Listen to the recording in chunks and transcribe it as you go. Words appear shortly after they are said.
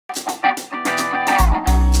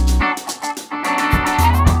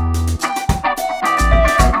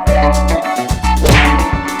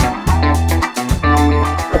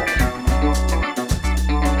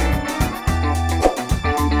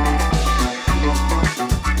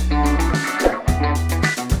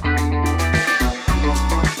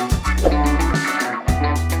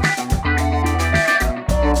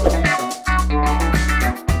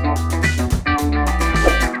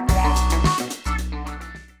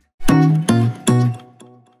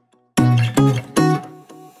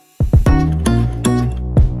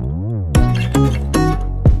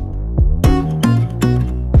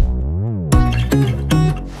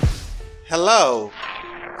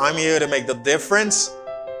I'm here to make the difference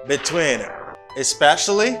between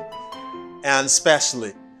especially and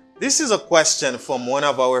specially. This is a question from one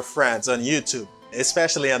of our friends on YouTube,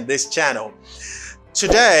 especially on this channel.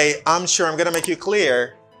 Today, I'm sure I'm gonna make you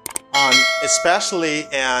clear on especially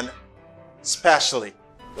and specially.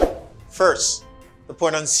 First, the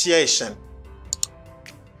pronunciation.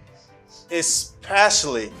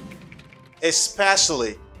 Especially.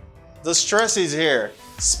 Especially. The stress is here.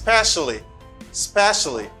 Especially.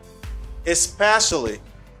 Especially. Especially.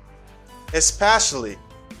 Especially.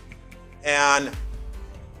 And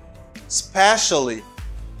specially.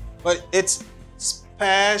 But it's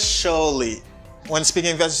specially. When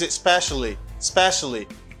speaking English, it's specially. Specially.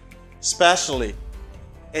 Specially.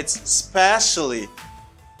 It's specially.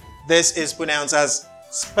 This is pronounced as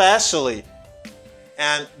specially.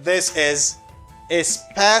 And this is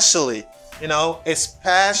especially. You know,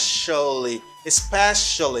 especially.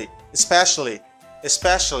 Especially. Especially.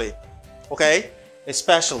 Especially. Okay?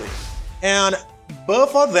 Especially. And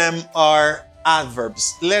both of them are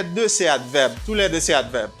adverbs. Les deux c'est adverbe. Tous les deux c'est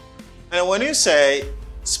adverbe. And when you say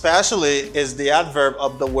specially is the adverb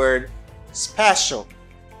of the word special.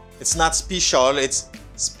 It's not special, it's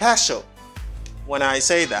special. When I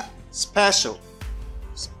say that, special.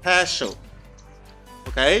 Special.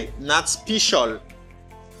 Okay? Not special.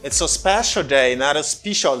 It's a special day, not a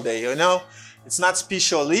special day, you know? It's not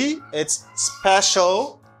specially, it's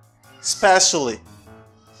special, specially.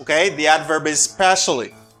 Okay? The adverb is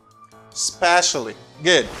specially. Specially.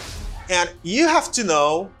 Good. And you have to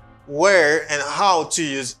know where and how to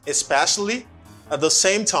use especially, at the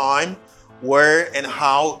same time where and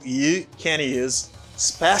how you can use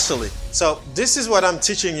specially. So this is what I'm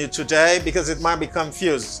teaching you today, because it might be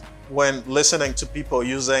confused when listening to people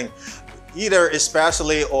using either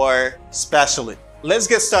especially or specially. Let's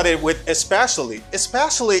get started with especially.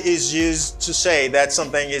 Especially is used to say that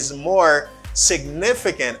something is more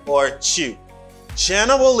significant or true.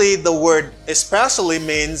 Generally, the word especially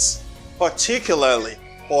means particularly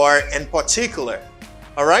or in particular.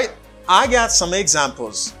 Alright? I got some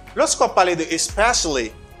examples. Lorsqu'on parle de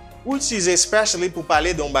especially, ou utilise especially pour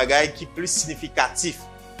parler d'un bagay qui plus significatif.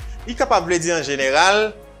 Il est capable de dire en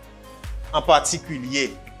général, en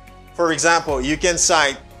particulier. For example, you can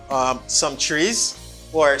cite some trees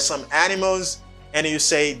or some animals and you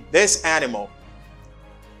say this animal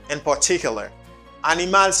in particular.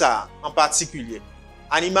 Animal ça en particulier.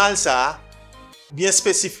 Animal ça bien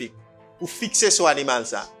spécifique. Ou fixé sur animal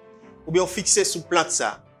ça. Ou bien fixé sur plante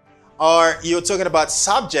ça. Or you're talking about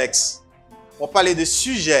subjects. On parle de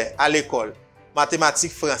sujets à l'école.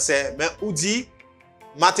 Mathématiques, français. Mais ou dit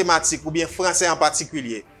mathématiques ou bien français en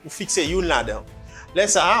particulier. Ou fixé une là-dedans. Là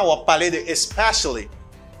ça, on parle de especially.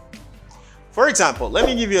 For example, let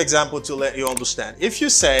me give you an example to let you understand. If you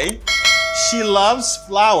say, she loves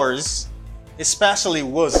flowers, especially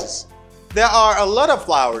roses. There are a lot of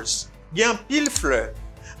flowers. Il y a un pile fleurs.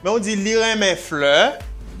 Mais on dit li remen fleurs.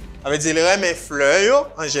 Ça veut dire li remen fleurs yo,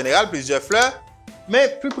 en général plusieurs fleurs. Mais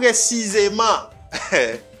plus précisément,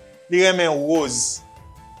 li remen rose.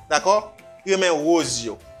 D'accord? Li remen rose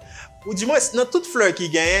yo. Ou du moins, dans toute fleur qui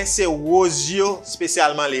gagne, c'est rose yo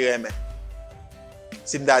spécialement li remen.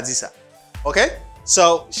 Si m'da dit ça. Okay?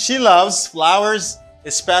 So, she loves flowers,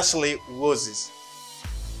 especially roses.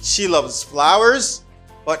 She loves flowers,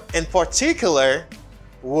 but in particular,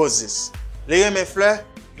 roses. Les remen fleurs,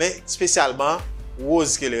 mais spécialement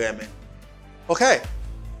roses que les remen. OK?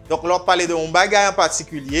 Donc, l'on parle de un bagay en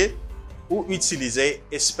particulier ou utiliser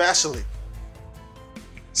especially.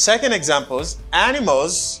 Second examples,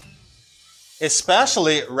 animals,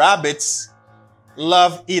 especially rabbits,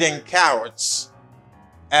 love eating carrots.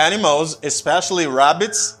 Animals, especially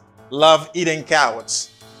rabbits, love eating carrots.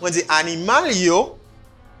 On dit animal yo,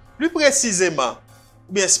 plus précisément,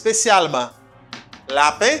 ou bien spécialement,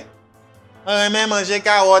 lapin, aime manger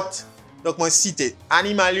carotte. Donc, moi cite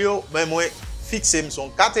animal yo, mais moi fixe son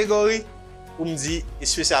catégorie, ou me dit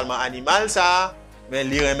spécialement animal ça, mais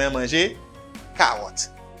li aime manger carotte.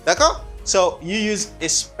 D'accord? So, you use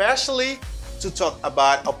especially to talk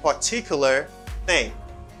about a particular thing.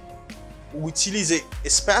 Ou utiliser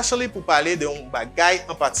especially pour parler d'un bagay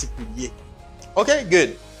en particulier. Okay,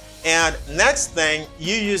 good. And next thing,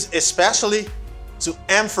 you use especially to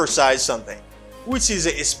emphasize something. Ou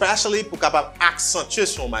utiliser especially pour capable accentuer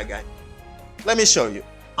son bagay. Let me show you.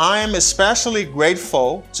 I am especially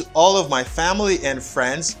grateful to all of my family and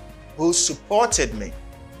friends who supported me.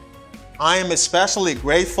 I am especially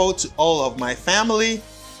grateful to all of my family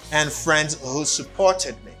and friends who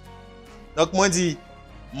supported me. Donc, moi dit,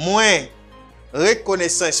 moi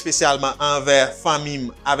reconnaissant spécialement envers famille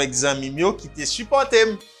avec amis qui te supporté.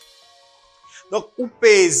 Donc, ou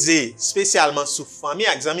peser spécialement sur famille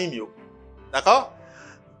avec amis yo. D'accord?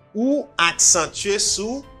 Ou accentuer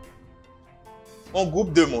sur un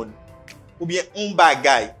groupe de monde. Ou bien un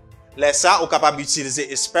bagay. Là, ça, ou capable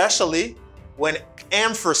d'utiliser especially when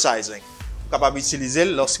emphasizing. Ou capable d'utiliser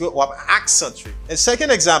lorsque ou accentuer. A second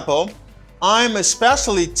example, I'm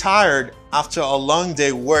especially tired after a long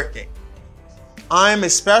day working. I'm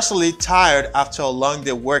especially tired after a long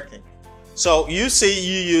day working. So you see,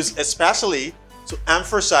 you use especially to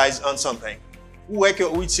emphasize on something. Ou est que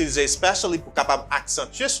vous utilisez especially pour capable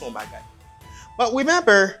accentuer son bagay. But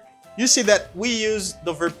remember, you see that we use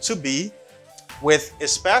the verb to be with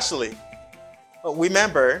especially. But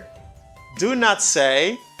remember, do not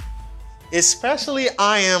say, especially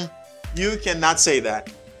I am. You cannot say that.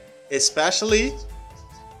 Especially.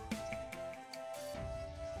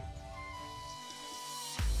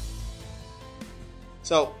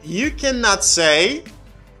 So you cannot say,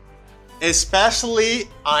 especially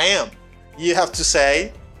I am. You have to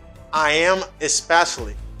say, I am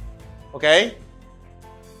especially. Okay?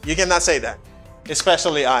 You cannot say that.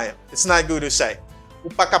 Especially I am. It's not good to say. Ou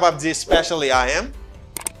pas capable de dire especially I am.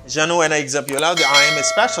 Je know un exemple là de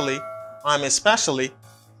I'm especially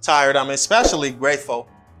tired, I'm especially grateful.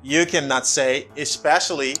 You cannot say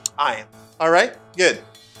especially I am. All right? Good.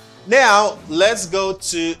 Now, let's go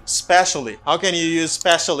to specially. How can you use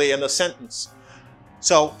specially in a sentence?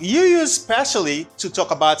 So, you use specially to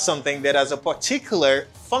talk about something that has a particular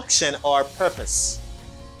function or purpose.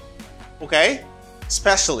 Okay?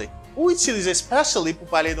 Specially. Ou utiliser specially pour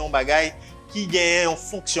parler d'un bagay qui gagne une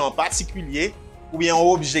fonction en particulier ou bien un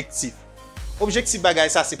objectif. Objectif bagay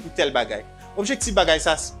ça c'est pour tel bagay. Objectif bagay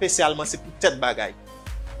ça spécialement c'est pour tel bagay.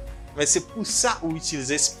 Mais c'est pour ça ou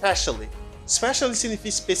utiliser specially. Specially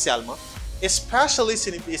signifie spécialement. Especially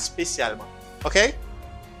signifie spécialement. Okay?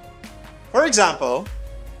 For example,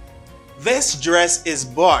 this dress is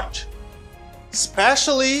bought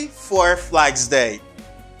specially for Flags Day.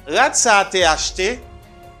 Là, ça a été acheté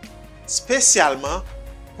spécialement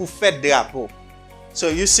pour fête drapeau. So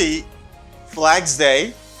you see, Flags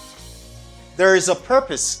Day, there is a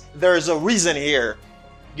purpose, there is a reason here.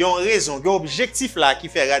 Il y a une raison, il y a un objectif là qui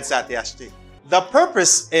fait que ça a été acheté. The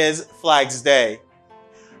purpose is Flags Day.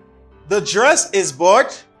 The dress is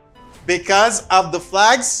bought because of the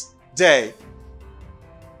Flags Day.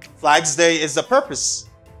 Flags Day is the purpose.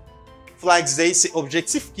 Flags Day, c'est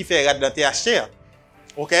objectif qui fait que ça a acheté.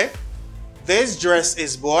 Okay? This dress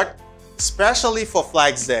is bought especially for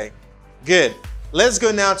Flags Day. Good. Let's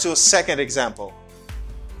go now to a second example.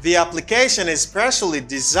 The application is specially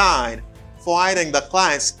designed for hiding the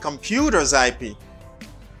client's computer's IP.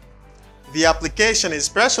 The application is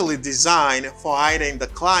specially designed for hiding the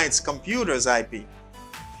client's computer's IP.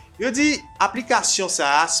 Yo di, application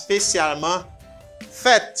ça spécialement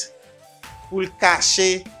faite pour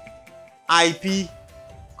cacher IP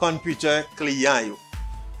computer client yo.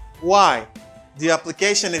 Why? The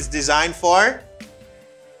application is designed for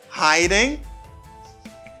hiding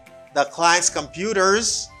the client's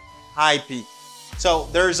computer's IP. So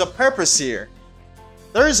there is a purpose here.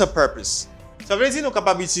 There is a purpose. Ça veut dire nous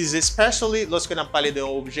capable d'utiliser especially lorsque nous parlons d'un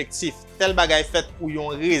objectif. Tel bagay fait pour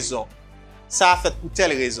une raison. Ça fait pour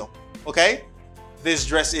telle raison. Okay? This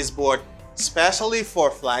dress is bought specially for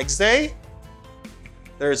Flags Day.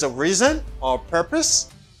 There is a reason or purpose.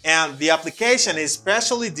 And the application is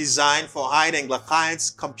specially designed for hiding the client's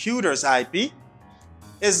computer's IP.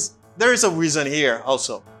 There is a reason here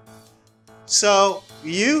also. So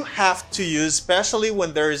you have to use specially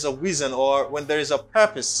when there is a reason or when there is a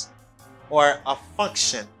purpose or a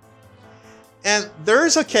function. And there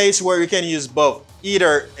is a case where you can use both,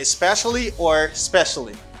 either especially or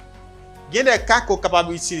specially. Il y a des cas qu'on est capable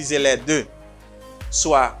d'utiliser les deux,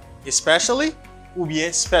 soit especially ou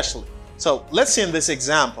bien specially. So let's see in this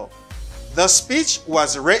example. The speech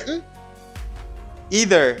was written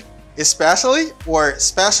either especially or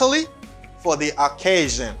specially for the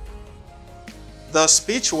occasion. The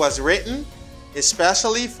speech was written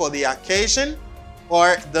especially for the occasion,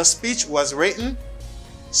 or the speech was written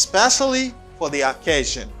specially for the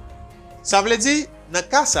occasion. Ça veut dire, dans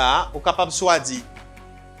cas ça, on est capable soit dire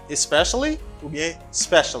especially ou bien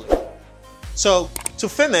specially. So to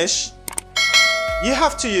finish, you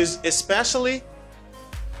have to use especially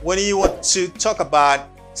when you want to talk about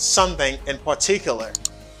something in particular.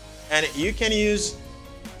 And you can use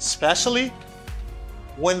especially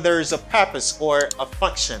when there is a purpose or a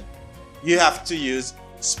function. You have to use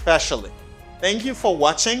specially. Thank you for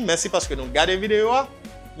watching. Merci parce que nous regardez la vidéo.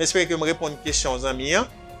 J'espère que vous répondez aux questions aux amis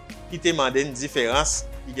qui te demandent une différence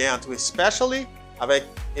qui y a entre especially avec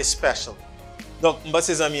especially. Donc, je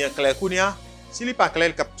vais vous amis clair kounia. Si li pas clair,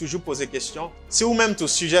 il cap toujours poser question. Si ou même tout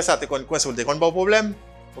sujet ça te connaît quoi, ça te connaît pas problème,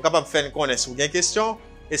 vous capable faire connaître si vous avez une question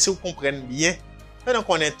et si vous comprenez bien, faites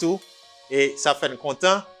connaître tout et ça fait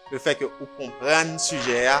content le fait que vous compreniez le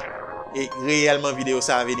sujet et réellement vidéo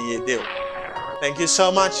ça va venir aider. Thank you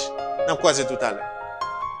so much. On se croise tout à l'heure.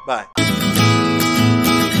 Bye.